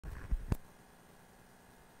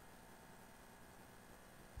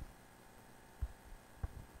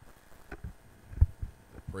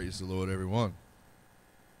Praise the Lord, everyone.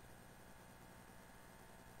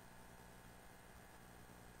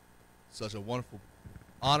 Such a wonderful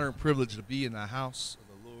honor and privilege to be in the house of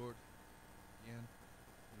the Lord again.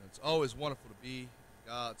 It's always wonderful to be in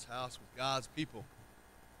God's house with God's people.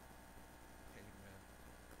 Amen.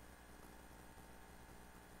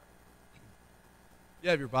 If you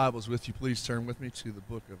have your Bibles with you, please turn with me to the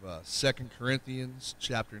book of 2 Corinthians,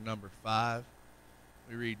 chapter number 5.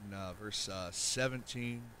 We read in verse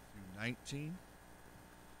 17 through 19.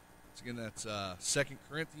 Once again, that's 2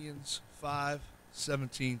 Corinthians 5,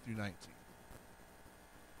 17 through 19.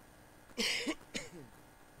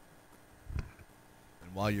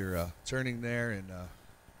 And while you're turning there and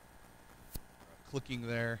clicking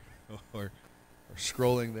there or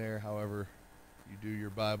scrolling there, however you do your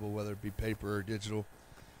Bible, whether it be paper or digital,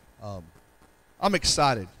 I'm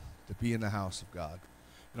excited to be in the house of God.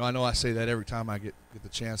 I know I say that every time I get the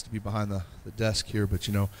chance to be behind the desk here, but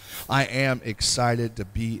I am excited to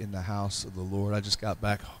be in the house of the Lord. I just got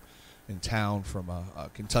back in town from a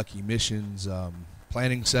Kentucky missions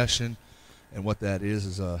planning session, and what that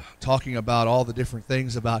is talking about all the different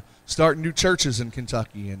things about starting new churches in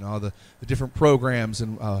Kentucky and all the different programs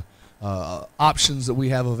and options that we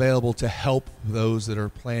have available to help those that are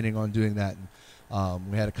planning on doing that. And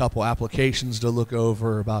we had a couple applications to look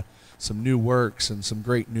over about some new works and some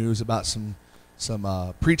great news about some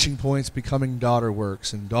preaching points becoming daughter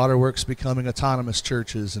works and daughter works becoming autonomous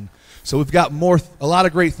churches. And so we've got a lot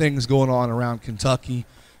of great things going on around Kentucky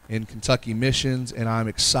in Kentucky missions, and I'm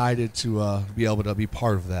excited to be able to be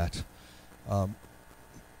part of that.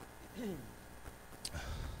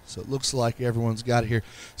 So it looks like everyone's got it here.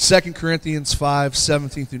 2 Corinthians 5,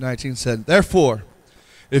 17 through 19 said, "Therefore,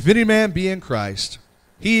 if any man be in Christ,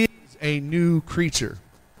 he is a new creature.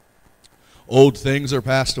 Old things are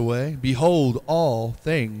passed away. Behold, all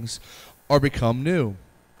things are become new.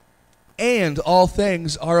 And all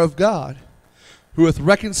things are of God, who hath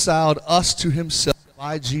reconciled us to himself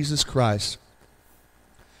by Jesus Christ,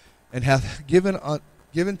 and hath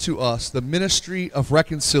given to us the ministry of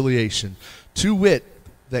reconciliation, to wit,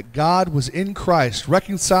 that God was in Christ,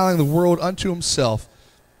 reconciling the world unto himself,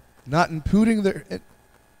 not imputing their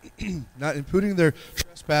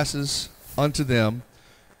trespasses unto them,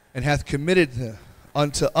 and hath committed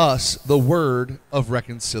unto us the word of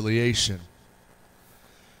reconciliation."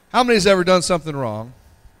 How many has ever done something wrong,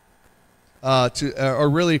 or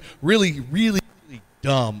really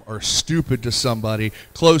dumb or stupid to somebody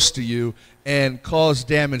close to you and caused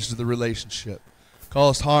damage to the relationship,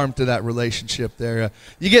 caused harm to that relationship there?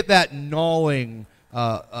 You get that gnawing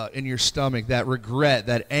in your stomach, that regret,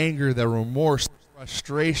 that anger, that remorse,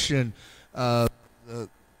 frustration, the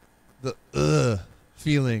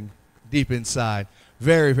feeling deep inside,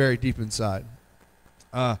 very, very deep inside.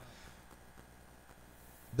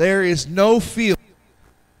 There is no feeling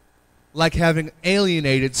like having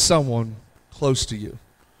alienated someone close to you,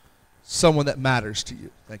 someone that matters to you.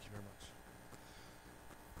 Thank you very much.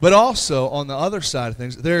 But also, on the other side of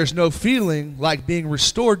things, there is no feeling like being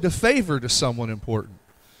restored to favor to someone important.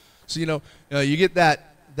 So you get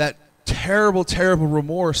that terrible, terrible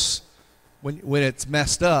remorse when it's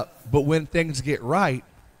messed up, but when things get right,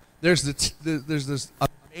 there's this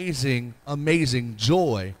amazing, amazing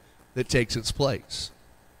joy that takes its place.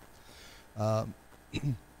 I'm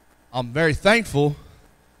very thankful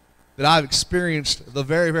that I've experienced the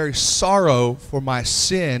very, very sorrow for my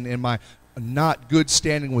sin and my not good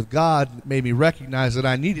standing with God that made me recognize that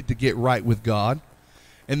I needed to get right with God.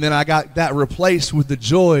 And then I got that replaced with the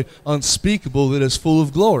joy unspeakable that is full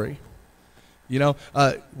of glory.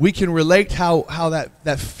 We can relate how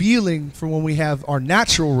that feeling from when we have our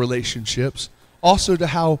natural relationships also to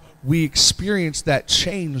how we experience that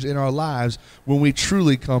change in our lives when we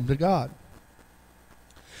truly come to God.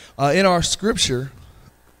 In our scripture,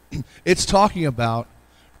 it's talking about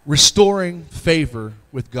restoring favor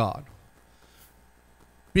with God,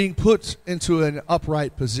 being put into an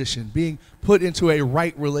upright position, being put into a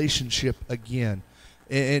right relationship again.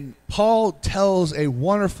 And Paul tells a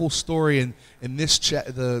wonderful story in this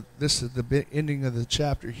this is the ending of the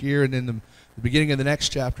chapter here, and in the beginning of the next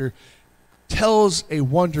chapter, tells a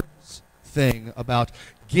wondrous thing about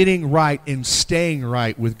getting right and staying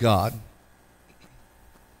right with God.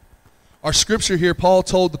 Our scripture here, Paul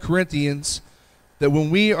told the Corinthians that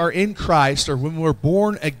when we are in Christ, or when we're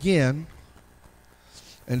born again,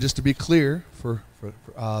 and just to be clear,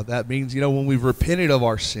 that means when we've repented of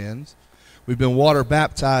our sins, we've been water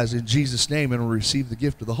baptized in Jesus' name and received the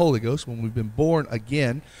gift of the Holy Ghost. When we've been born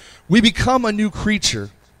again, we become a new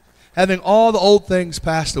creature, having all the old things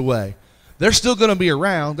passed away. they're still going to be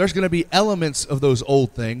around. There's going to be elements of those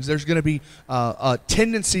old things. There's going to be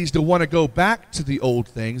tendencies to want to go back to the old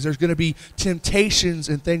things. There's going to be temptations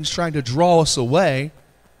and things trying to draw us away.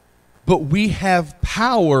 But we have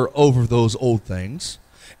power over those old things,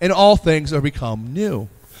 and all things are become new.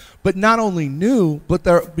 But not only new, but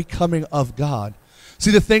they're becoming of God. See,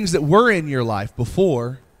 the things that were in your life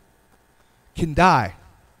before can die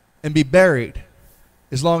and be buried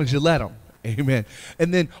as long as you let them. Amen.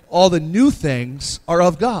 And then all the new things are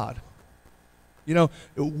of God. You know,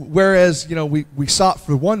 whereas, you know, we sought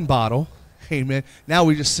for one bottle, amen, now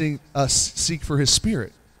we just seek for his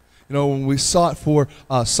Spirit. You know, when we sought for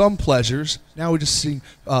some pleasures, now we just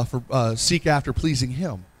seek after pleasing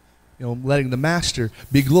him. You know, letting the Master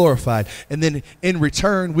be glorified. And then in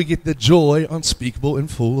return, we get the joy unspeakable and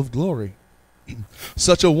full of glory.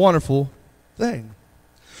 Such a wonderful thing.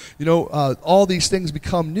 You know, all these things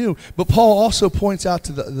become new. But Paul also points out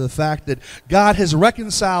to the fact that God has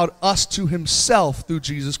reconciled us to himself through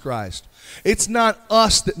Jesus Christ. It's not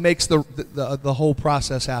us that makes the whole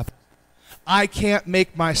process happen. I can't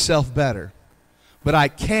make myself better, but I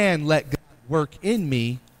can let God work in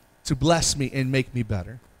me to bless me and make me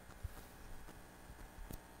better.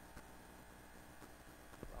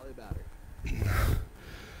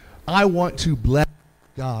 I want to bless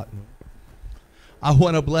God. I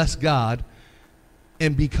want to bless God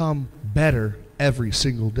and become better every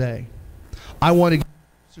single day. I want to get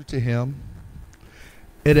closer to him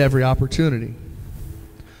at every opportunity.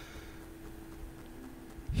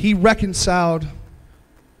 He reconciled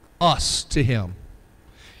us to him.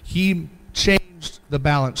 He changed the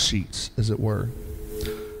balance sheets, as it were.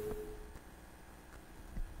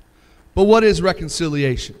 But what is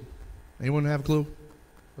reconciliation? Anyone have a clue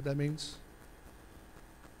what that means?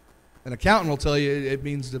 An accountant will tell you it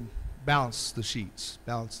means to balance the sheets,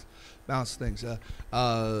 balance things.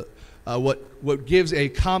 What gives a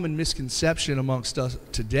common misconception amongst us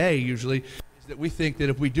today usually is that we think that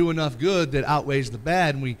if we do enough good that outweighs the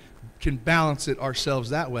bad, and we can balance it ourselves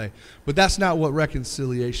that way. But that's not what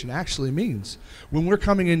reconciliation actually means. When we're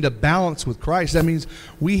coming into balance with Christ, that means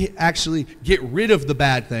we actually get rid of the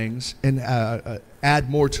bad things and add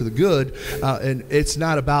more to the good. And it's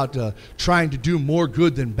not about trying to do more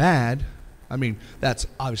good than bad. I mean, that's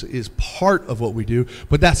obviously is part of what we do,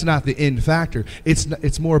 but that's not the end factor.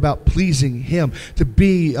 It's more about pleasing him, to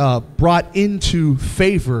be brought into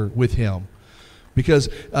favor with him. Because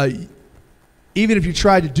even if you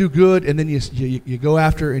try to do good and then you go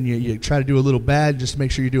after and you try to do a little bad just to make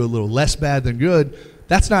sure you do a little less bad than good,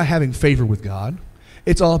 that's not having favor with God.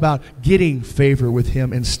 It's all about getting favor with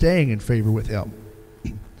him and staying in favor with him.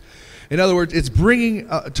 In other words, it's bringing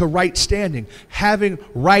to right standing, having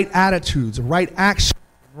right attitudes, right actions,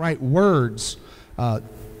 right words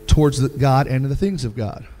towards God and the things of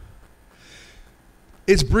God.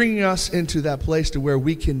 It's bringing us into that place to where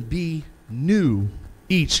we can be new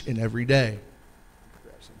each and every day.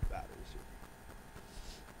 Grab some batteries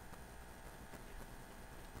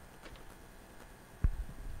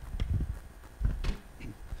here.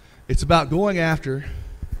 It's about going after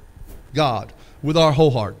God with our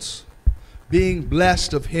whole hearts, being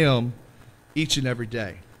blessed of him each and every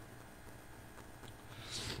day.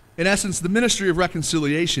 In essence, the ministry of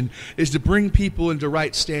reconciliation is to bring people into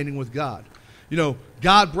right standing with God. You know,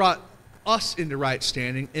 God brought us into right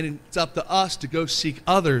standing, and it's up to us to go seek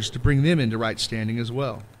others to bring them into right standing as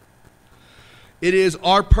well. It is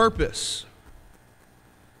our purpose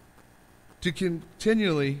to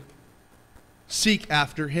continually seek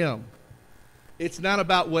after him. It's not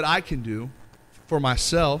about what I can do for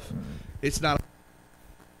myself. It's not what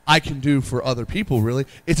I can do for other people, really.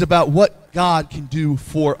 It's about what God can do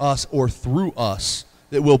for us or through us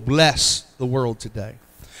that will bless the world today.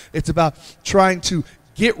 It's about trying to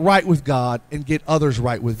get right with God and get others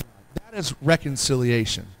right with God. That is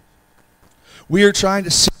reconciliation. We are trying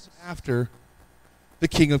to seek after the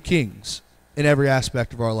King of Kings in every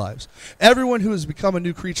aspect of our lives. Everyone who has become a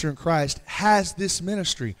new creature in Christ has this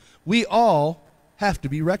ministry. We all have to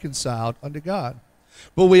be reconciled unto God.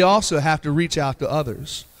 But we also have to reach out to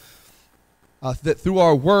others. That through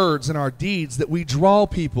our words and our deeds that we draw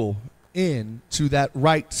people into that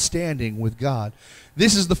right standing with God.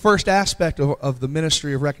 This is the first aspect of the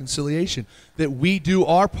ministry of reconciliation, that we do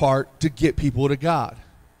our part to get people to God,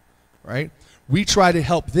 right? We try to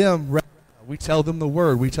help them. We tell them the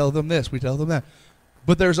word. We tell them this. We tell them that.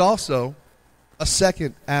 But there's also a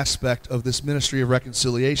second aspect of this ministry of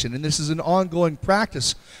reconciliation, and this is an ongoing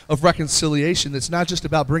practice of reconciliation that's not just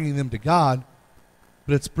about bringing them to God,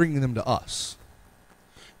 but it's bringing them to us.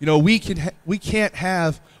 You know, we can't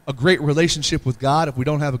have a great relationship with God if we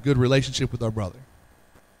don't have a good relationship with our brother.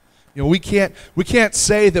 You know, we can't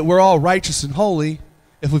say that we're all righteous and holy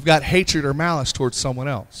if we've got hatred or malice towards someone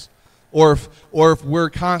else, or if we're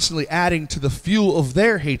constantly adding to the fuel of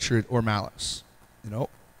their hatred or malice. You know,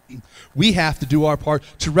 we have to do our part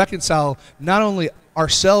to reconcile not only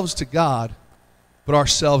ourselves to God, but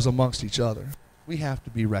ourselves amongst each other. We have to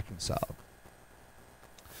be reconciled.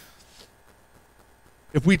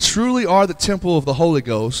 If we truly are the temple of the Holy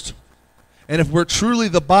Ghost, and if we're truly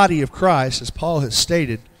the body of Christ, as Paul has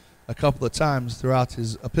stated a couple of times throughout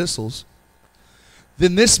his epistles,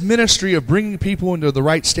 then this ministry of bringing people into the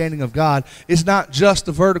right standing of God is not just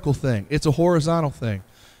a vertical thing. It's a horizontal thing.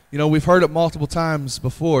 You know, we've heard it multiple times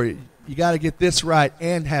before. You got to get this right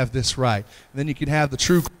and have this right. And then you can have the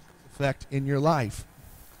true effect in your life.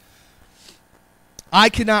 I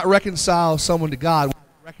cannot reconcile someone to God without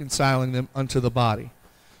reconciling them unto the body,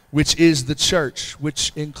 which is the church,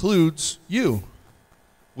 which includes you,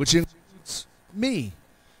 which includes me.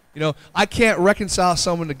 You know, I can't reconcile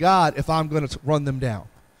someone to God if I'm going to run them down.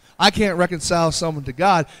 I can't reconcile someone to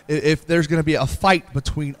God if there's going to be a fight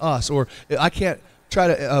between us, or I can't try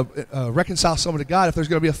to reconcile someone to God if there's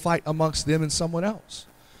going to be a fight amongst them and someone else.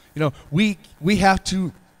 You know, we have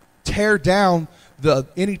to tear down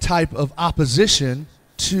any type of opposition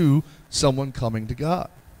to someone coming to God.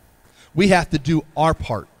 We have to do our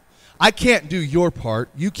part. I can't do your part.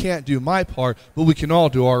 You can't do my part, but we can all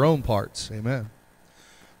do our own parts. Amen.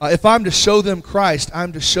 If I'm to show them Christ,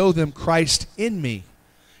 I'm to show them Christ in me.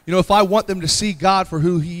 You know, if I want them to see God for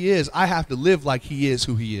who He is, I have to live like He is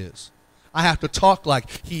who He is. I have to talk like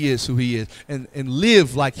He is who He is, and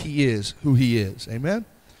live like He is who He is. Amen?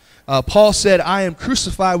 Paul said, I am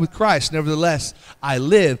crucified with Christ, nevertheless I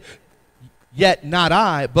live, yet not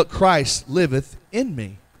I, but Christ liveth in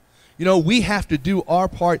me. You know, we have to do our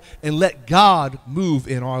part and let God move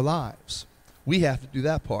in our lives. We have to do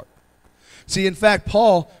that part. See, in fact,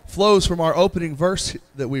 Paul flows from our opening verse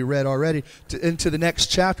that we read already into the next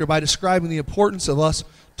chapter by describing the importance of us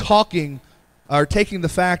taking the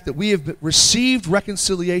fact that we have received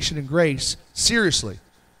reconciliation and grace seriously.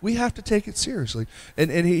 We have to take it seriously.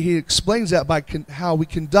 And he explains that by how we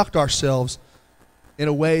conduct ourselves in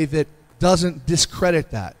a way that doesn't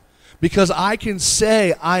discredit that. Because I can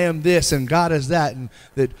say I am this and God is that, and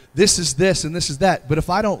that this is this and this is that. But if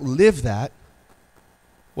I don't live that,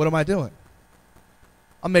 what am I doing?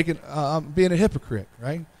 I'm being a hypocrite,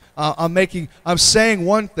 right? I'm saying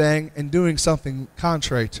one thing and doing something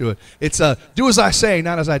contrary to it. It's do as I say,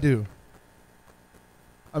 not as I do.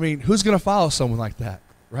 I mean, who's going to follow someone like that,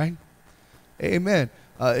 right? Amen.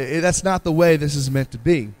 That's not the way this is meant to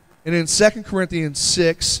be. And in 2 Corinthians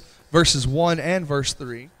 6, verses 1 and verse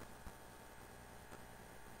 3,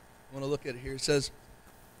 I want to look at it here. It says,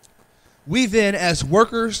 we then, as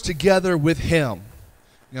workers together with Him.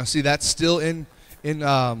 You know, see, that's still in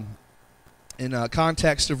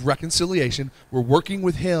context of reconciliation. We're working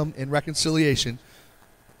with Him in reconciliation.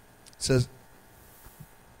 It says,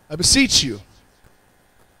 I beseech you.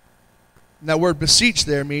 And that word beseech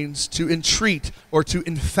there means to entreat or to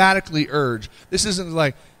emphatically urge. This isn't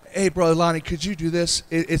like, hey, Brother Lonnie, could you do this?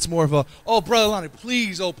 It's more of a, oh, Brother Lonnie,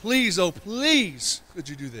 please, oh, please, oh, please, could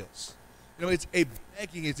you do this? You know, it's a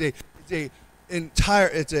begging, it's an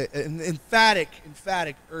emphatic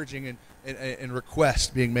urging and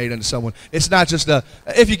request being made unto someone. It's not just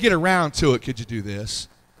if you get around to it, could you do this?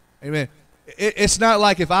 Amen. It's not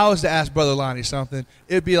like if I was to ask Brother Lonnie something,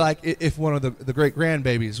 it'd be like if one of the great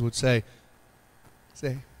grandbabies would say,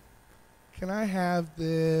 can I have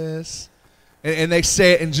this? And they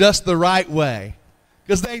say it in just the right way,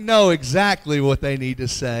 because they know exactly what they need to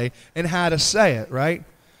say and how to say it, right?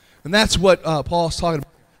 And that's what Paul's talking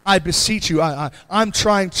about. I beseech you. I'm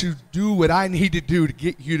trying to do what I need to do to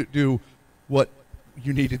get you to do what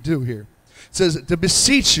you need to do here. It says, to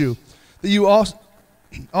beseech you that you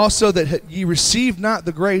also that ye receive not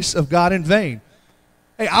the grace of God in vain.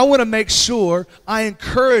 Hey, I want to make sure I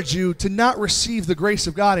encourage you to not receive the grace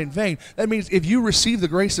of God in vain. That means if you receive the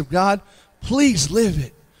grace of God, please live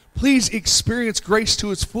it. Please experience grace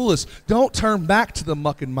to its fullest. Don't turn back to the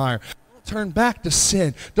muck and mire. Don't turn back to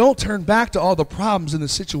sin. Don't turn back to all the problems and the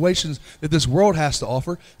situations that this world has to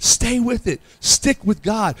offer. Stay with it. Stick with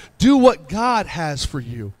God. Do what God has for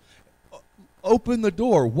you. Open the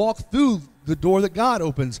door. Walk through the door that God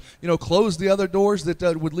opens. You know, close the other doors that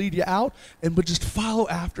would lead you out, but just follow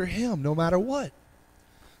after Him no matter what.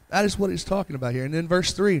 That is what he's talking about here. And then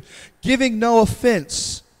verse 3, giving no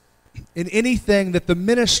offense in anything that the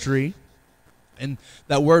ministry, and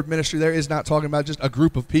that word ministry there is not talking about just a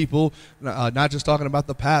group of people, not just talking about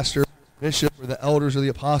the pastor, bishop, or the elders or the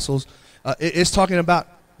apostles. It's talking about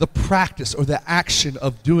the practice or the action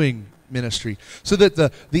of doing ministry, so that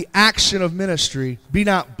the action of ministry be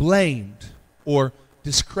not blamed or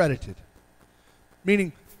discredited.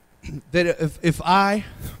 Meaning that if I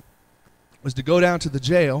was to go down to the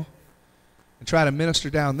jail and try to minister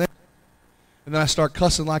down there, and then I start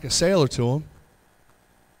cussing like a sailor to them,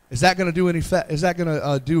 is that going to do any? Is that going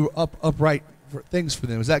to do upright things for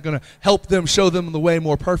them? Is that going to help them, show them the way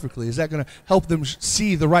more perfectly? Is that going to help them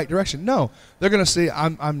see the right direction? No, they're going to say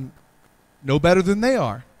I'm no better than they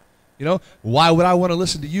are. You know, why would I want to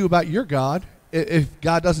listen to you about your God if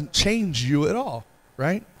God doesn't change you at all,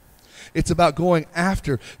 right? It's about going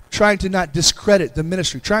after, trying to not discredit the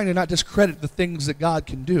ministry, trying to not discredit the things that God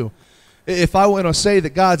can do. If I want to say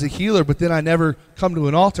that God's a healer, but then I never come to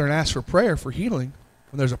an altar and ask for prayer for healing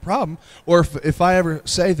when there's a problem, or if I ever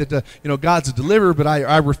say that God's a deliverer, but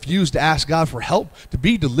I refuse to ask God for help to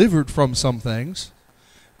be delivered from some things,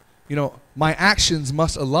 my actions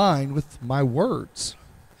must align with my words.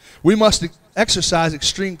 We must exercise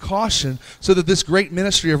extreme caution so that this great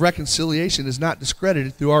ministry of reconciliation is not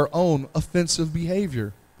discredited through our own offensive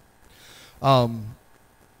behavior.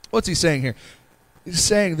 What's he saying here? He's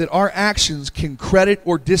saying that our actions can credit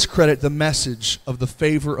or discredit the message of the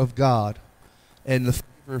favor of God and the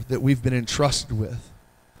favor that we've been entrusted with.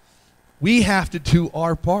 We have to do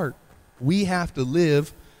our part. We have to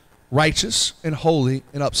live righteous and holy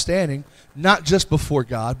and upstanding, not just before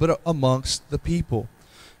God, but amongst the people.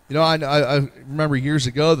 I remember years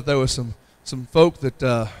ago that there was some folk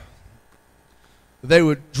that they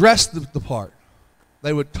would dress the part.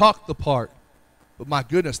 They would talk the part. But my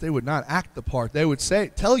goodness, they would not act the part. They would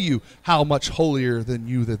tell you how much holier than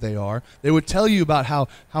you that they are. They would tell you about how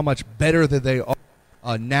much better that they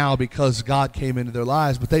are now because God came into their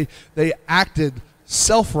lives. But they acted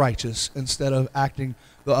self-righteous instead of acting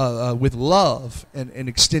with love and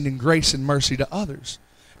extending grace and mercy to others.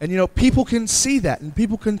 And people can see that, and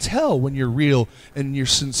people can tell when you're real and you're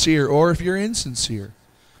sincere, or if you're insincere.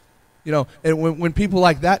 And when people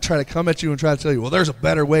like that try to come at you and try to tell you, well, there's a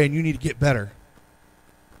better way and you need to get better.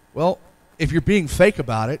 Well, if you're being fake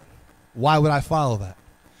about it, why would I follow that?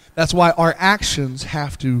 That's why our actions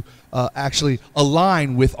have to actually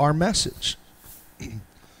align with our message.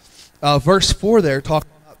 Verse 4 there talks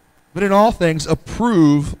about, but in all things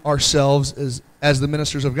approve ourselves as the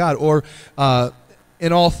ministers of God, or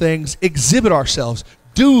in all things exhibit ourselves,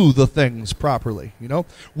 do the things properly.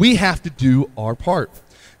 We have to do our part.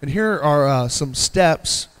 And here are some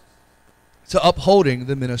steps to upholding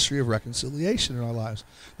the ministry of reconciliation in our lives.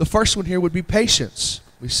 The first one here would be patience.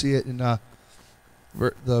 We see it in the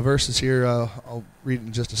verses here. I'll read it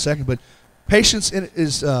in just a second. But patience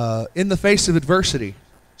is in the face of adversity,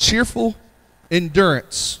 cheerful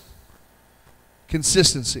endurance,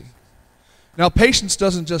 consistency. Now, patience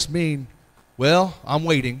doesn't just mean, well, I'm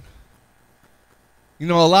waiting. A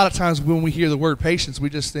lot of times when we hear the word patience, we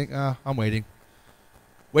just think, I'm waiting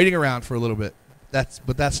around for a little bit.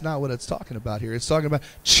 But that's not what it's talking about here. It's talking about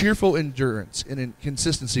cheerful endurance and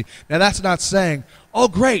consistency. Now, that's not saying, oh,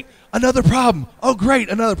 great, another problem. Oh, great,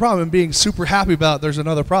 another problem, and being super happy about there's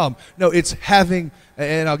another problem. No, it's having,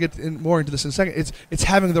 and I'll get more into this in a second, it's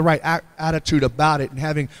having the right attitude about it and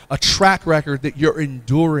having a track record that you're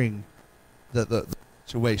enduring the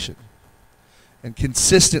situation and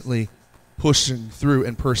consistently pushing through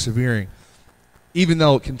and persevering, even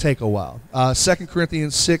though it can take a while. 2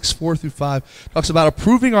 Corinthians 6, 4 through 5 talks about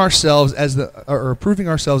approving ourselves as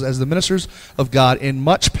the ministers of God in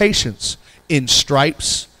much patience, in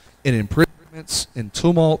stripes, in imprisonments, in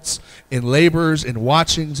tumults, in labors, in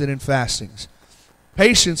watchings, and in fastings.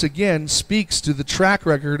 Patience, again, speaks to the track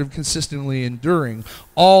record of consistently enduring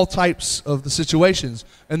all types of the situations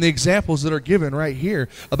and the examples that are given right here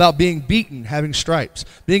about being beaten, having stripes,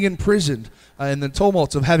 being imprisoned, and the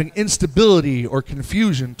tumults of having instability or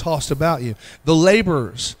confusion tossed about you, the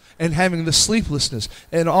labors and having the sleeplessness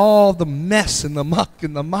and all the mess and the muck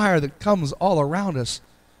and the mire that comes all around us,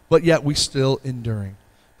 but yet we still enduring.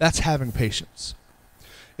 That's having patience.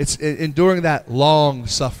 It's enduring that long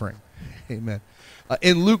suffering. Amen.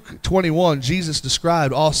 In Luke 21, Jesus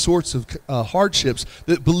described all sorts of hardships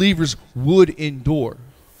that believers would endure,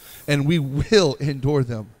 and we will endure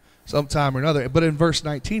them sometime or another. But in verse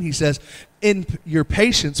 19, he says, in your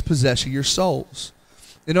patience possess your souls.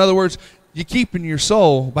 In other words, you keep in your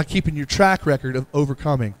soul by keeping your track record of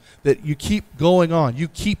overcoming, that you keep going on. You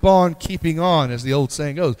keep on keeping on, as the old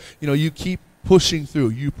saying goes. You keep pushing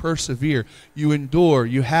through. You persevere. You endure.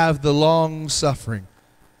 You have the long suffering.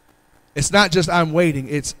 It's not just I'm waiting,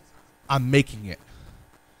 it's I'm making it.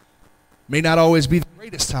 May not always be the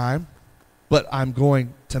greatest time, but I'm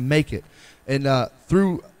going to make it. And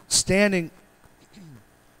through standing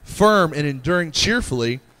firm and enduring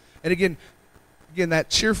cheerfully, And again, that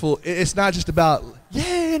cheerful, it's not just about,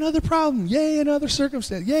 yay, another problem, yay, another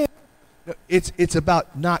circumstance, yay. No, it's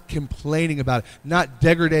about not complaining about it, not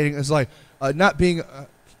degrading. It's like not being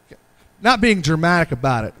dramatic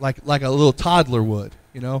about it, like a little toddler would,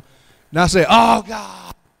 you know. Not say, oh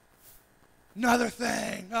God, another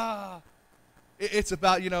thing. It's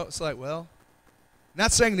about, you know, it's like, well,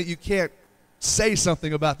 not saying that you can't say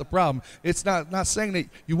something about the problem. It's not saying that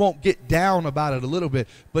you won't get down about it a little bit,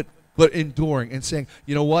 but enduring and saying,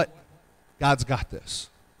 you know what, God's got this.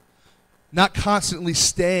 Not constantly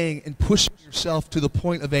staying and pushing yourself to the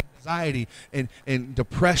point of anxiety and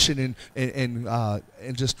depression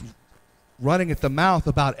and just running at the mouth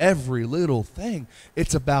about every little thing.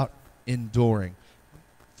 It's about enduring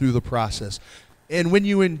through the process. And when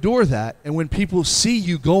you endure that, and when people see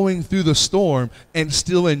you going through the storm and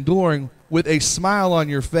still enduring with a smile on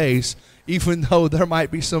your face, even though there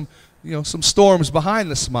might be some storms behind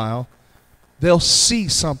the smile, they'll see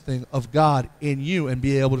something of God in you and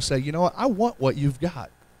be able to say, you know what, I want what you've got.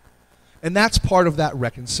 And that's part of that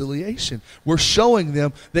reconciliation. We're showing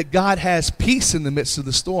them that God has peace in the midst of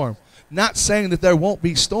the storm. Not saying that there won't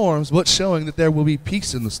be storms, but showing that there will be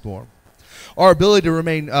peace in the storm. Our ability to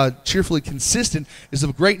remain cheerfully consistent is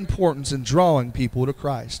of great importance in drawing people to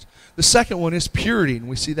Christ. The second one is purity, and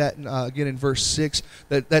we see that again in verse 6,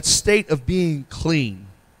 that state of being clean.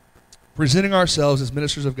 Presenting ourselves as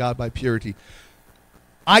ministers of God by purity.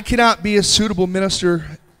 I cannot be a suitable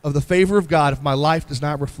minister of the favor of God if my life does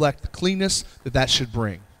not reflect the cleanness that should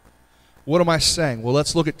bring. What am I saying? Well,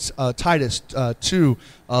 let's look at Titus 2,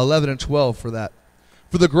 11 and 12 for that.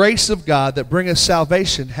 For the grace of God that bringeth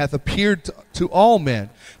salvation hath appeared to all men,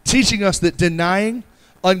 teaching us that denying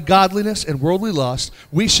ungodliness and worldly lust,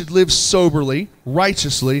 we should live soberly,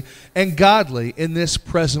 righteously, and godly in this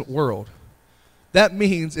present world. That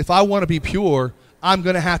means if I want to be pure, I'm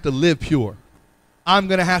going to have to live pure. I'm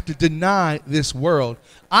going to have to deny this world.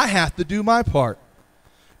 I have to do my part.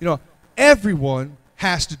 You know, everyone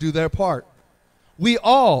has to do their part. We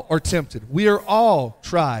all are tempted. We are all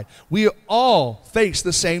tried. We all face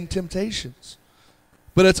the same temptations.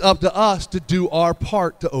 But it's up to us to do our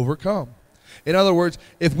part to overcome. In other words,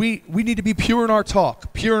 if we need to be pure in our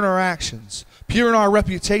talk, pure in our actions, pure in our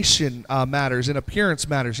reputation matters and appearance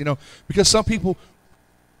matters, you know, because some people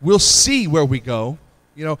will see where we go.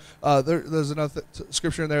 You know, there's another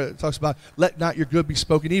scripture in there that talks about let not your good be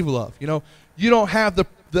spoken evil of. You know, you don't have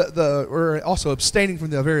or also abstaining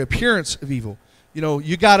from the very appearance of evil. You know,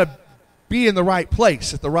 you got to be in the right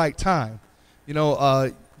place at the right time. You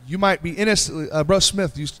know, you might be innocently. Brother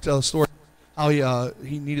Smith used to tell a story how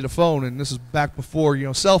he needed a phone, and this is back before, you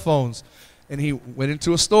know, cell phones. And he went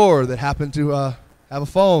into a store that happened to have a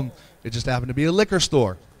phone. It just happened to be a liquor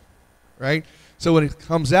store, right? So when he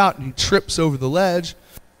comes out and he trips over the ledge,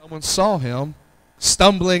 someone saw him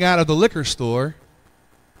stumbling out of the liquor store,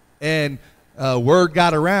 and word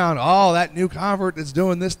got around, oh, that new convert that's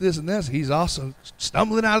doing this, this, and this, he's also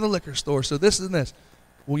stumbling out of the liquor store, so this and this.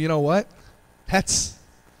 Well, you know what? That's,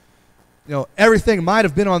 you know, everything might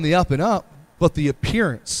have been on the up and up, but the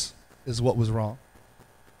appearance is what was wrong.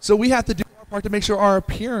 So we have to do our part to make sure our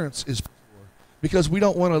appearance is pure, because we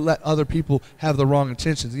don't want to let other people have the wrong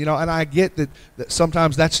intentions. You know, and I get that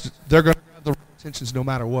sometimes they're going to have the wrong intentions no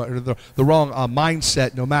matter what, or the wrong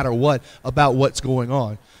mindset no matter what about what's going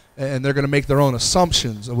on. And they're going to make their own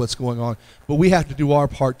assumptions of what's going on. But we have to do our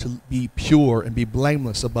part to be pure and be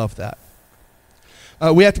blameless above that.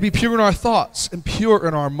 We have to be pure in our thoughts and pure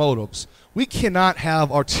in our motives. We cannot have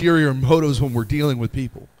ulterior motives when we're dealing with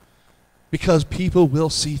people, because people will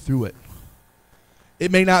see through it.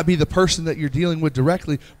 It may not be the person that you're dealing with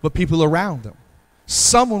directly, but people around them.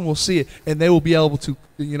 Someone will see it, and they will be able to,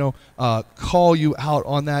 you know, call you out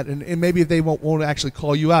on that. And maybe they won't actually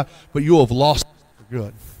call you out, but you will have lost it for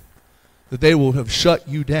good. That they will have shut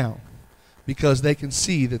you down because they can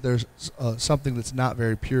see that there's something that's not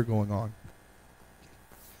very pure going on.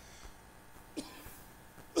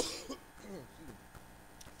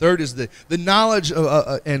 Third is the knowledge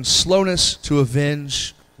of, and slowness to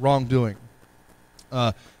avenge wrongdoing.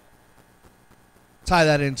 Tie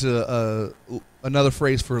that into another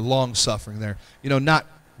phrase for long suffering there. You know, not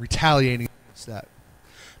retaliating against that.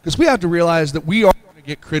 Because we have to realize that we are going to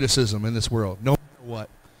get criticism in this world, no matter what.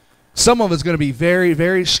 Some of it's going to be very,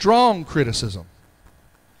 very strong criticism.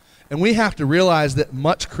 And we have to realize that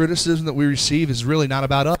much criticism that we receive is really not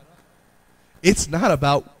about us. It's not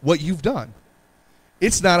about what you've done.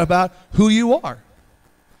 It's not about who you are.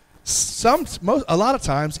 A lot of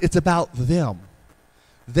times it's about them.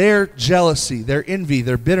 Their jealousy, their envy,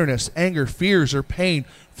 their bitterness, anger, fears, or pain,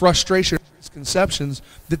 frustration, misconceptions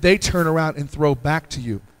that they turn around and throw back to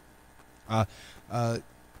you.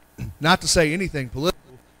 Not to say anything political,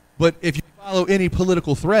 but if you follow any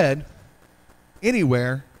political thread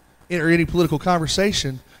anywhere or any political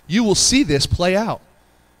conversation, you will see this play out.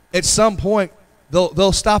 At some point,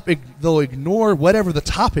 they'll ignore whatever the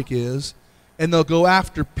topic is, and they'll go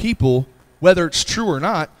after people, whether it's true or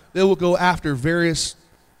not. They will go after various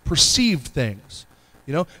perceived things,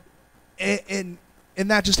 you know, and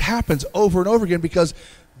that just happens over and over again because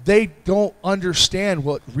they don't understand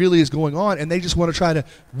what really is going on, and they just want to try to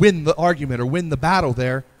win the argument or win the battle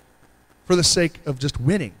there for the sake of just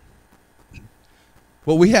winning.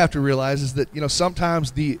 What we have to realize is that, you know,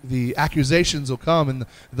 sometimes the accusations will come and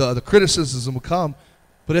the criticism will come,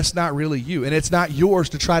 but it's not really you, and it's not yours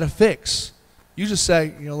to try to fix. You just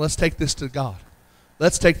say, you know, let's take this to God.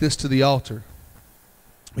 Let's take this to the altar.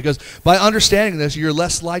 Because by understanding this, you're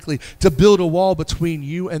less likely to build a wall between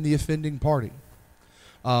you and the offending party.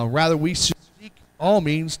 Rather, we should seek all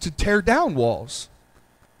means to tear down walls,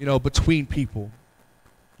 you know, between people.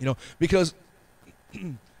 You know, because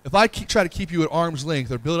if I try to keep you at arm's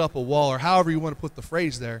length or build up a wall or however you want to put the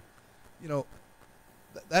phrase there, you know,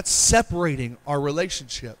 that's separating our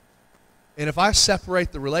relationship. And if I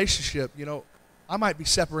separate the relationship, you know, I might be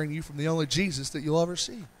separating you from the only Jesus that you'll ever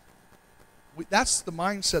see. That's the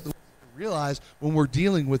mindset that we realize when we're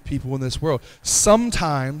dealing with people in this world.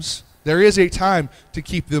 Sometimes there is a time to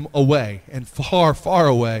keep them away and far, far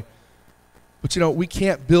away. But, you know, we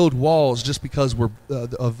can't build walls just because we're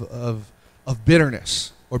of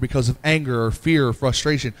bitterness or because of anger or fear or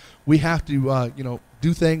frustration. We have to, you know,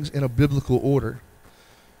 do things in a biblical order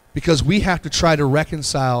because we have to try to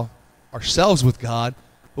reconcile ourselves with God,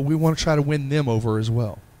 but we want to try to win them over as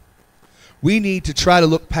well. We need to try to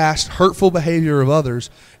look past hurtful behavior of others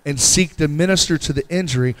and seek to minister to the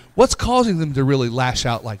injury. What's causing them to really lash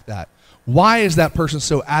out like that? Why is that person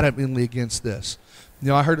so adamantly against this? You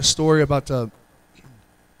know, I heard a story about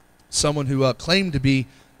someone who claimed to be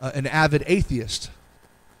an avid atheist.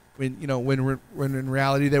 When in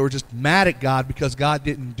reality they were just mad at God because God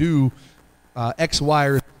didn't do X, Y,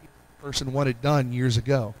 or Z the person wanted done years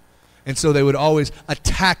ago. And so they would always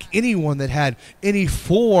attack anyone that had any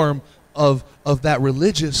form of that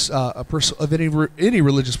religious of any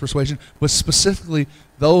religious persuasion, but specifically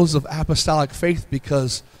those of apostolic faith,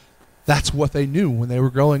 because that's what they knew when they were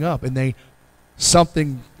growing up, and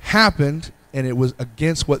something happened and it was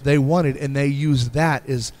against what they wanted, and they used that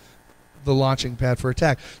as the launching pad for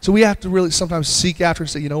attack. So we have to really sometimes seek after and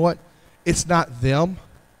say, you know what? It's not them,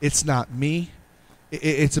 it's not me.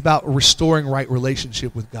 It's about restoring right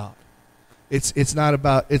relationship with God. It's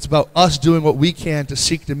about us doing what we can to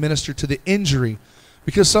seek to minister to the injury,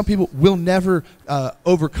 because some people will never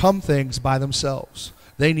overcome things by themselves.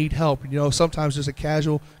 They need help. You know, sometimes just a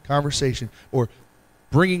casual conversation or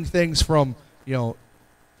bringing things from, you know,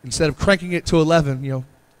 instead of cranking it to 11, you know,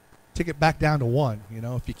 take it back down to 1, you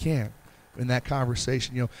know, if you can, in that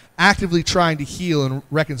conversation. You know, actively trying to heal and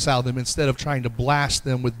reconcile them instead of trying to blast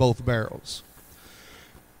them with both barrels.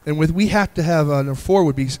 And we have to have, number 4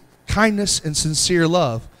 would be kindness and sincere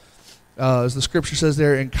love. As the scripture says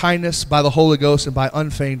there, in kindness by the Holy Ghost and by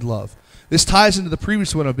unfeigned love. This ties into the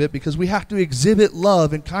previous one a bit because we have to exhibit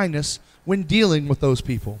love and kindness when dealing with those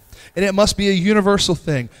people. And it must be a universal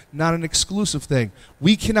thing, not an exclusive thing.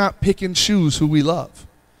 We cannot pick and choose who we love.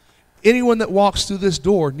 Anyone that walks through this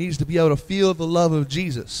door needs to be able to feel the love of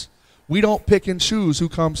Jesus. We don't pick and choose who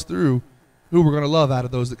comes through, who we're going to love out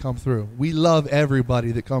of those that come through. We love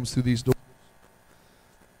everybody that comes through these doors.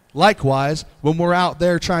 Likewise, when we're out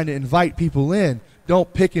there trying to invite people in,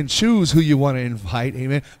 don't pick and choose who you want to invite,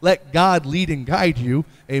 amen. Let God lead and guide you,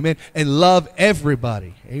 amen, and love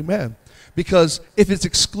everybody, amen. Because if it's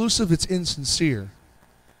exclusive, it's insincere.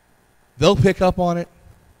 They'll pick up on it.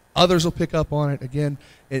 Others will pick up on it again,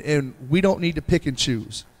 and we don't need to pick and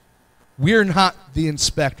choose. We're not the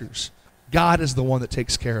inspectors. God is the one that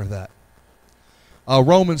takes care of that.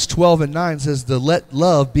 Romans 12:9 says to let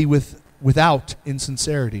love be without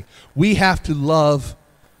insincerity. We have to love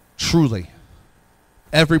truly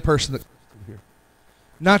every person that comes through here.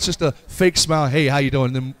 Not just a fake smile, hey, how you doing,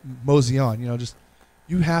 and then mosey on. You know, just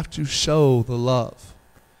you have to show the love.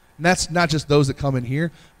 And that's not just those that come in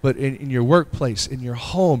here, but in your workplace, in your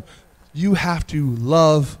home. You have to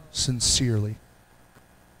love sincerely.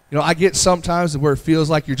 You know, I get sometimes where it feels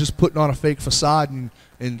like you're just putting on a fake facade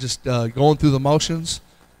and just going through the motions.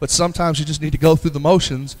 But sometimes you just need to go through the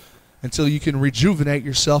motions until you can rejuvenate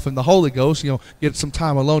yourself in the Holy Ghost. You know, get some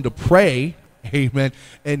time alone to pray, amen,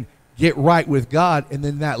 and get right with God, and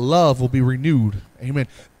then that love will be renewed, amen.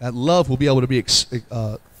 That love will be able to be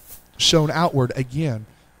shown outward again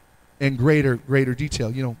in greater detail.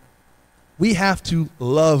 You know, we have to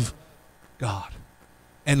love God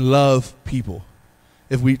and love people.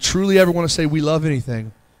 If we truly ever want to say we love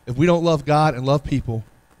anything, if we don't love God and love people,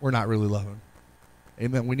 we're not really loving.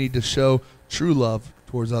 Amen. We need to show true love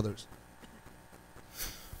towards others.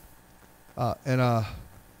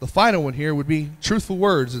 The final one here would be truthful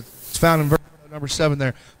words. It's found in verse number 7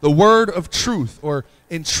 there. The word of truth, or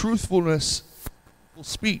in truthfulness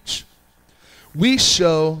speech. We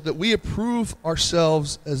show that we prove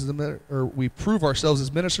ourselves as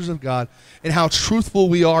ministers of God and how truthful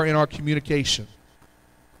we are in our communication.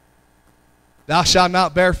 Thou shalt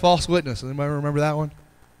not bear false witness. Anybody remember that one?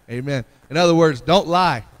 Amen. In other words, don't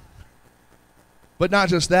lie. But not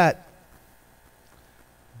just that.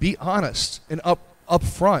 Be honest and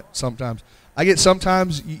upfront sometimes. I get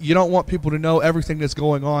sometimes you don't want people to know everything that's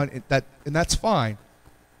going on, and that's fine.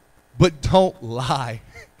 But don't lie.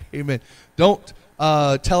 Amen. Don't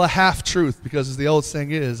tell a half-truth, because as the old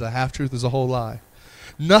saying is, a half-truth is a whole lie.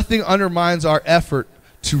 Nothing undermines our effort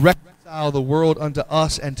to reconcile the world unto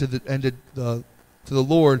us and to the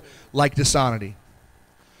Lord like dishonesty.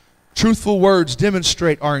 Truthful words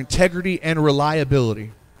demonstrate our integrity and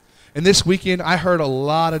reliability. And this weekend, I heard a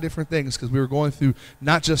lot of different things, because we were going through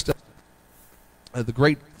not just the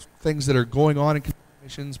great things that are going on in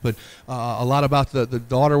missions, but a lot about the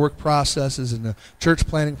daughter work processes and the church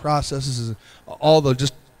planning processes, and all the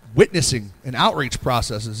just witnessing and outreach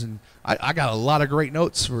processes. And I got a lot of great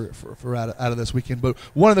notes for out of this weekend. But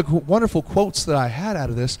one of the wonderful quotes that I had out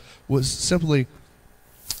of this was simply,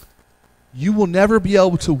 you will never be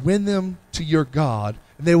able to win them to your God,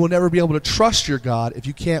 and they will never be able to trust your God if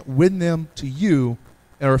you can't win them to you,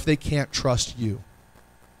 or if they can't trust you.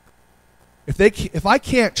 If I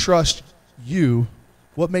can't trust you,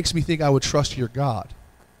 what makes me think I would trust your God?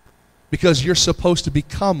 Because you're supposed to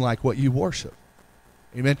become like what you worship.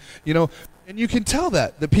 Amen. You know, and you can tell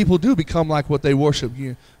that people do become like what they worship.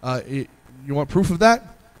 You want proof of that?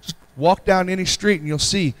 Just walk down any street and you'll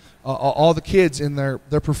see all the kids in their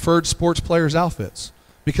preferred sports players' outfits,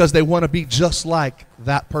 because they want to be just like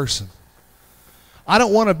that person. I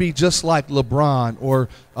don't want to be just like LeBron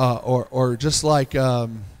or just like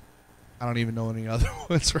I don't even know any other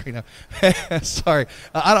ones right now. Sorry.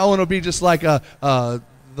 I don't want to be just like the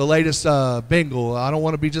latest Bengal. I don't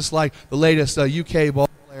want to be just like the latest UK ball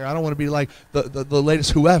player. I don't want to be like the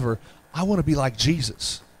latest whoever. I want to be like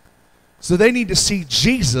Jesus. So they need to see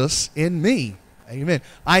Jesus in me. Amen.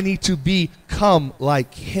 I need to become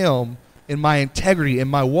like him in my integrity, in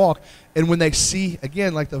my walk. And when they see,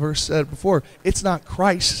 again, like the verse said before, it's not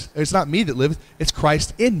Christ, it's not me that liveth, it's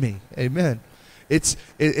Christ in me. Amen. It's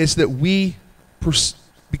that we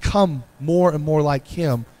become more and more like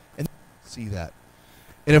him, and see that.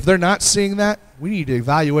 And if they're not seeing that, we need to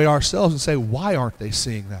evaluate ourselves and say, why aren't they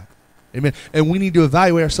seeing that? Amen. And we need to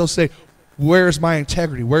evaluate ourselves and say, where's my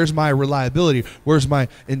integrity? Where's my reliability? Where's my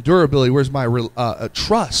endurability? Where's my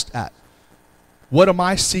trust at? What am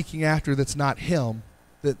I seeking after that's not him,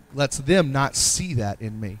 that lets them not see that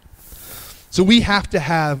in me? So we have to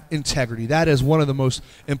have integrity. That is one of the most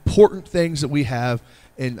important things that we have.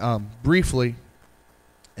 And briefly,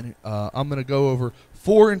 and I'm going to go over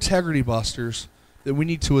 4 integrity busters that we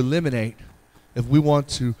need to eliminate if we want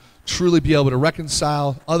to truly be able to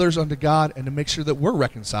reconcile others unto God and to make sure that we're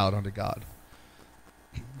reconciled unto God.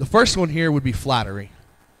 The first one here would be flattery.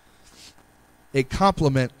 A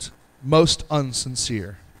compliment most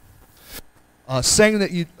unsincere. Saying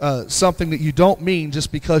that you something that you don't mean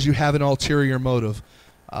just because you have an ulterior motive.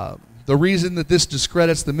 The reason that this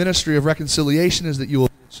discredits the ministry of reconciliation is that you will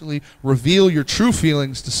eventually reveal your true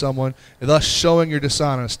feelings to someone, and thus showing your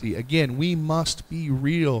dishonesty. Again, we must be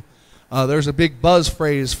real. There's a big buzz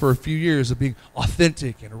phrase for a few years of being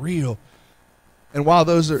authentic and real. And while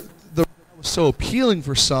that was so appealing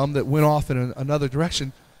for some that went off in another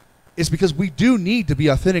direction, it's because we do need to be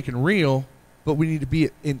authentic and real, but we need to be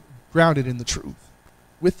grounded in the truth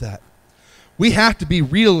with that. We have to be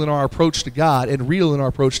real in our approach to God and real in our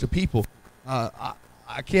approach to people.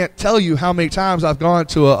 I can't tell you how many times I've gone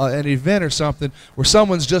to an event or something where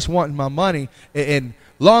someone's just wanting my money, and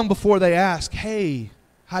long before they ask, hey,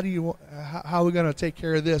 how are we going to take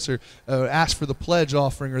care of this, or ask for the pledge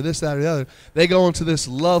offering, or this, that, or the other, they go into this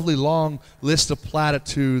lovely long list of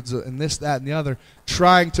platitudes and this, that, and the other,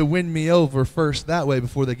 trying to win me over first that way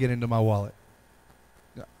before they get into my wallet.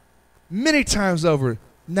 Many times over,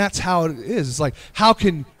 and that's how it is. It's like, what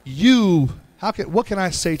can I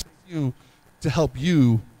say to you to help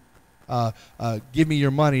you give me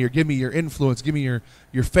your money, or give me your influence, give me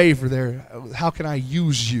your favor there? How can I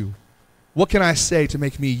use you? What can I say to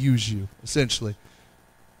make me use you, essentially?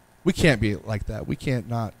 We can't be like that. We can't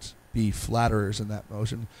not be flatterers in that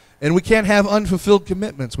motion. And we can't have unfulfilled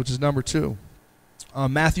commitments, which is number 2.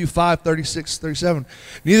 Matthew 5:36-37.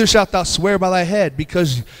 Neither shalt thou swear by thy head,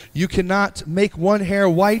 because you cannot make one hair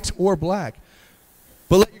white or black.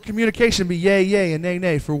 But let your communication be yea, yea, and nay,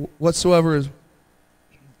 nay, for whatsoever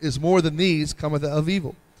is more than these cometh of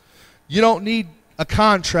evil. You don't need a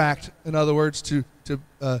contract, in other words,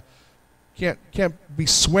 can't be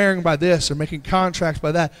swearing by this or making contracts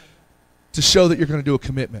by that to show that you're going to do a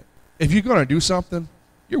commitment. If you're going to do something,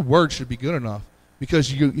 your word should be good enough,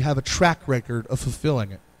 because you have a track record of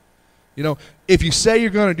fulfilling it. You know, if you say you're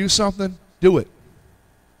going to do something, do it.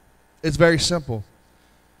 It's very simple.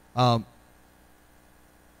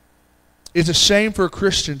 It's a shame for a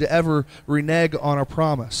Christian to ever renege on a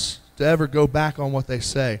promise, to ever go back on what they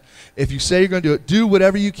say. If you say you're going to do it, do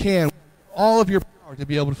whatever you can, all of your power, to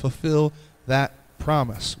be able to fulfill that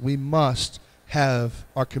promise. We must have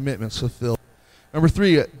our commitments fulfilled. Number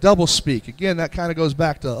 3, double speak. Again, that kind of goes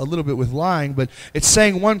back to a little bit with lying, but it's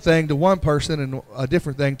saying one thing to one person and a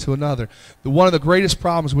different thing to another. One of the greatest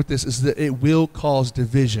problems with this is that it will cause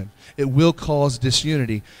division. It will cause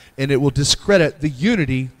disunity, and it will discredit the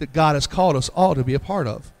unity that God has called us all to be a part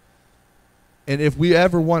of. And if we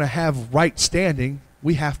ever want to have right standing,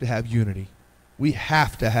 we have to have unity. We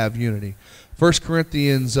have to have unity. 1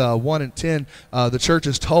 Corinthians 1 and 10, the church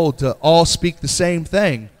is told to all speak the same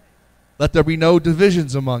thing. Let there be no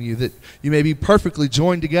divisions among you, that you may be perfectly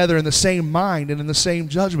joined together in the same mind and in the same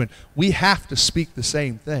judgment. We have to speak the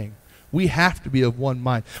same thing. We have to be of one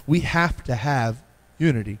mind. We have to have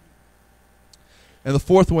unity. And the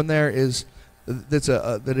 4th one there is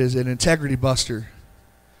that is an integrity buster,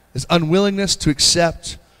 is unwillingness to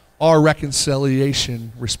accept our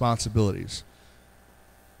reconciliation responsibilities.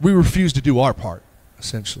 We refuse to do our part,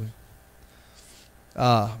 essentially.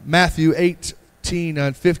 Matthew 8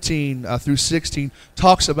 and 15 through 16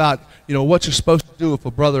 talks about, what you're supposed to do if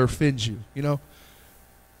a brother offends you.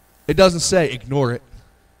 It doesn't say ignore it.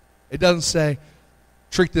 It doesn't say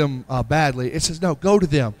treat them badly. It says, no, go to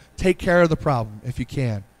them. Take care of the problem if you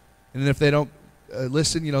can. And then if they don't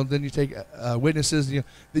listen, then you take witnesses.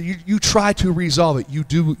 You try to resolve it. You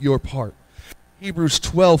do your part. Hebrews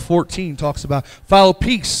 12:14 talks about follow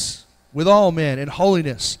peace with all men and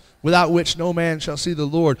holiness, without which no man shall see the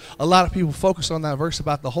Lord. A lot of people focus on that verse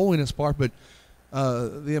about the holiness part, but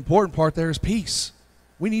the important part there is peace.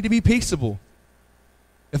 We need to be peaceable.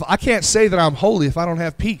 If I can't say that I'm holy if I don't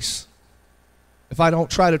have peace, if I don't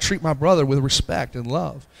try to treat my brother with respect and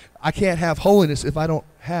love, I can't have holiness if I don't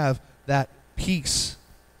have that peace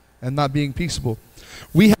and not being peaceable.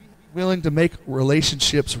 We have to be willing to make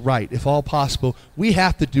relationships right, if all possible. We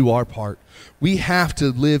have to do our part. We have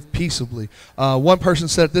to live peaceably. One person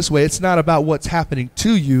said it this way: it's not about what's happening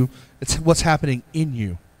to you, it's what's happening in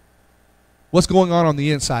you. What's going on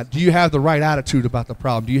the inside? Do you have the right attitude about the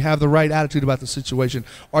problem? Do you have the right attitude about the situation?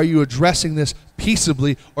 Are you addressing this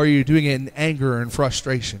peaceably, or are you doing it in anger and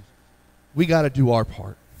frustration? We got to do our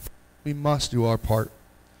part. We must do our part.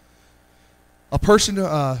 A person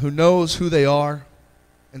who knows who they are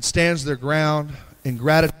and stands their ground in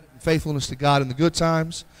gratitude and faithfulness to God in the good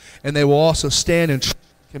times, and they will also stand in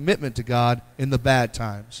commitment to God in the bad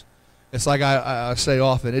times. It's like I say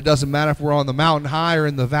often, it doesn't matter if we're on the mountain high or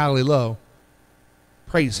in the valley low.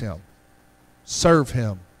 Praise Him. Serve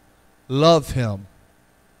Him. Love Him.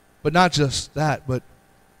 But not just that, but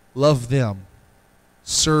love them.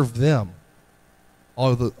 Serve them.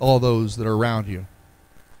 All those that are around you.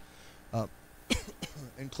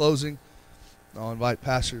 In closing, I'll invite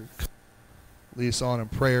Pastor to lead us on in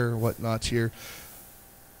prayer and whatnot here.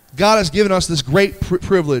 God has given us this great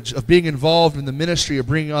privilege of being involved in the ministry of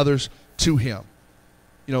bringing others to Him.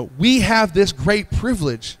 We have this great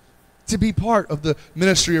privilege to be part of the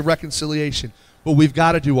ministry of reconciliation, but we've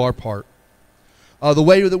got to do our part. The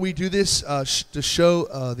way that we do this to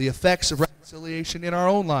show the effects of reconciliation in our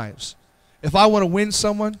own lives. If I want to win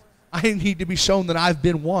someone, I need to be shown that I've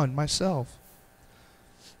been won myself.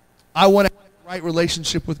 I want to have a right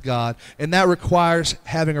relationship with God, and that requires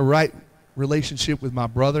having a right relationship with my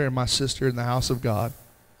brother and my sister in the house of God,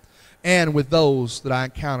 and with those that I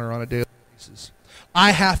encounter on a daily basis.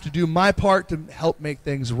 I have to do my part to help make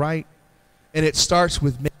things right, and it starts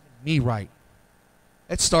with making me right.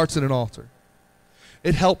 It starts at an altar.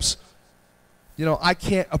 It helps. I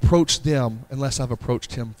can't approach them unless I've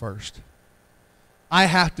approached Him first. I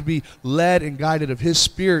have to be led and guided of His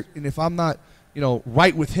Spirit, and if I'm not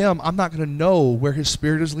right with Him, I'm not going to know where His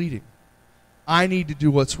Spirit is leading. I need to do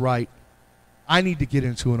what's right. I need to get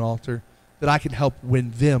into an altar that I can help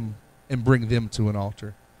win them and bring them to an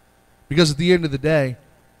altar. Because at the end of the day,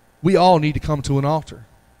 we all need to come to an altar.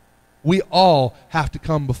 We all have to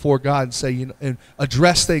come before God and say, and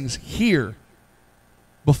address things here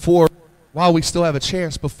while we still have a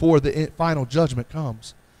chance before the final judgment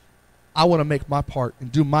comes. I want to make my part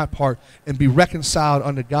and do my part and be reconciled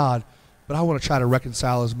unto God, but I want to try to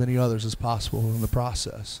reconcile as many others as possible in the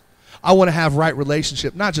process. I want to have right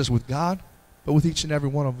relationship, not just with God, but with each and every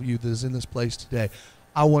one of you that is in this place today.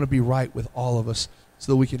 I want to be right with all of us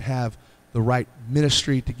so that we can have the right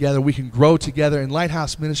ministry together. We can grow together, and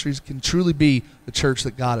Lighthouse Ministries can truly be the church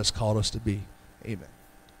that God has called us to be. Amen.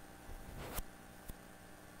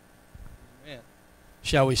 Amen.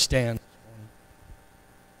 Shall we stand?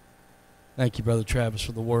 Thank you, Brother Travis,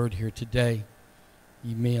 for the word here today.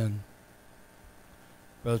 Amen.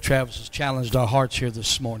 Brother Travis has challenged our hearts here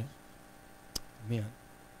this morning. Amen.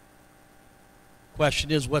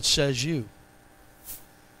 Question is, what says you?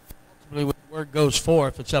 Ultimately, when the word goes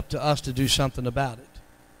forth, it's up to us to do something about it.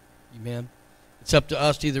 Amen. It's up to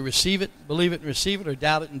us to either receive it, believe it and receive it, or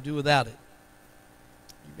doubt it and do without it.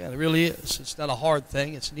 Amen. It really is. It's not a hard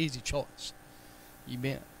thing. It's an easy choice.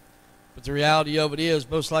 Amen. But the reality of it is,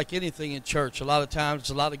 most like anything in church, a lot of times it's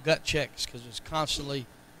a lot of gut checks because you constantly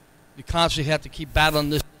have to keep battling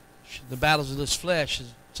this. The battles of this flesh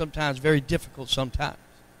is sometimes very difficult sometimes.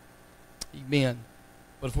 Amen.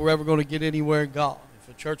 But if we're ever going to get anywhere in God, if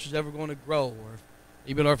the church is ever going to grow, or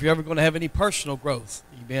if you're ever going to have any personal growth,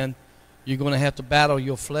 amen, you're going to have to battle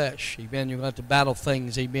your flesh. Amen. You're going to have to battle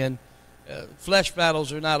things. Amen. Flesh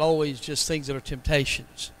battles are not always just things that are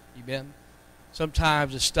temptations. Amen.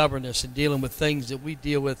 Sometimes it's stubbornness and dealing with things that we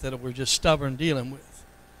deal with that we're just stubborn dealing with.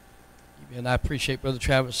 Amen. I appreciate Brother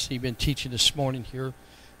Travis. He's been teaching this morning here.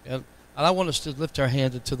 And I want us to lift our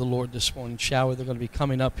hands to the Lord this morning, shall we? They're going to be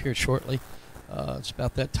coming up here shortly. It's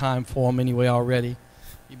about that time for them anyway already.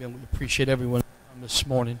 Amen. We appreciate everyone this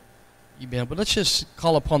morning. Amen. But let's just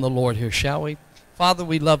call upon the Lord here, shall we? Father,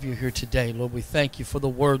 we love you here today. Lord, we thank you for the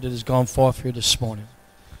word that has gone forth here this morning.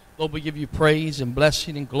 Lord, we give you praise and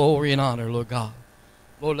blessing and glory and honor, Lord God.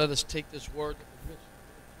 Lord, let us take this word,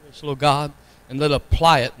 Lord God, and let us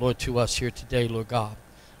apply it, Lord, to us here today, Lord God.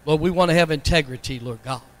 Lord, we want to have integrity, Lord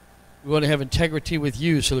God. We want to have integrity with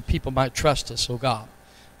you so that people might trust us, oh God.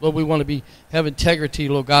 Lord, we want to have integrity,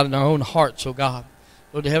 Lord God, in our own hearts, oh God.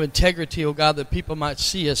 Lord, to have integrity, oh God, that people might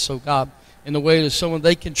see us, oh God, in the way that someone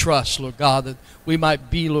they can trust, Lord God, that we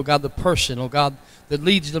might be, Lord God, the person, oh God, that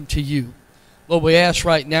leads them to you. Lord, we ask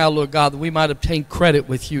right now, Lord God, that we might obtain credit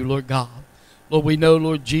with you, Lord God. Lord, we know,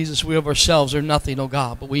 Lord Jesus, we of ourselves are nothing, oh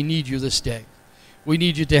God, but we need you this day. We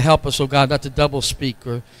need you to help us, oh God, not to double speak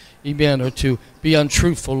or, amen, or to be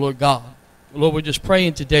untruthful, Lord God. Lord, we're just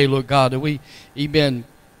praying today, Lord God, that we, amen,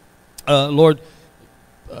 Lord,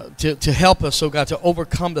 to help us, oh God, to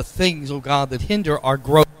overcome the things, oh God, that hinder our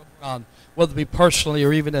growth, oh God, whether it be personally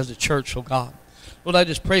or even as a church, oh God. Lord, I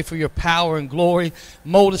just pray for your power and glory.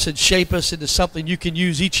 Mold us and shape us into something you can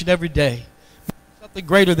use each and every day. Something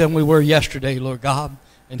greater than we were yesterday, Lord God.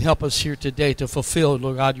 And help us here today to fulfill,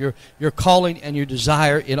 Lord God, your calling and your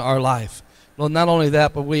desire in our life. Lord, not only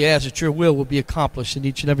that, but we ask that your will be accomplished in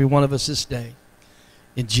each and every one of us this day.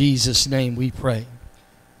 In Jesus' name we pray.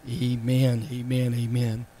 Amen, amen,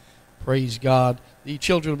 amen. Praise God. The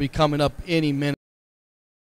children will be coming up any minute.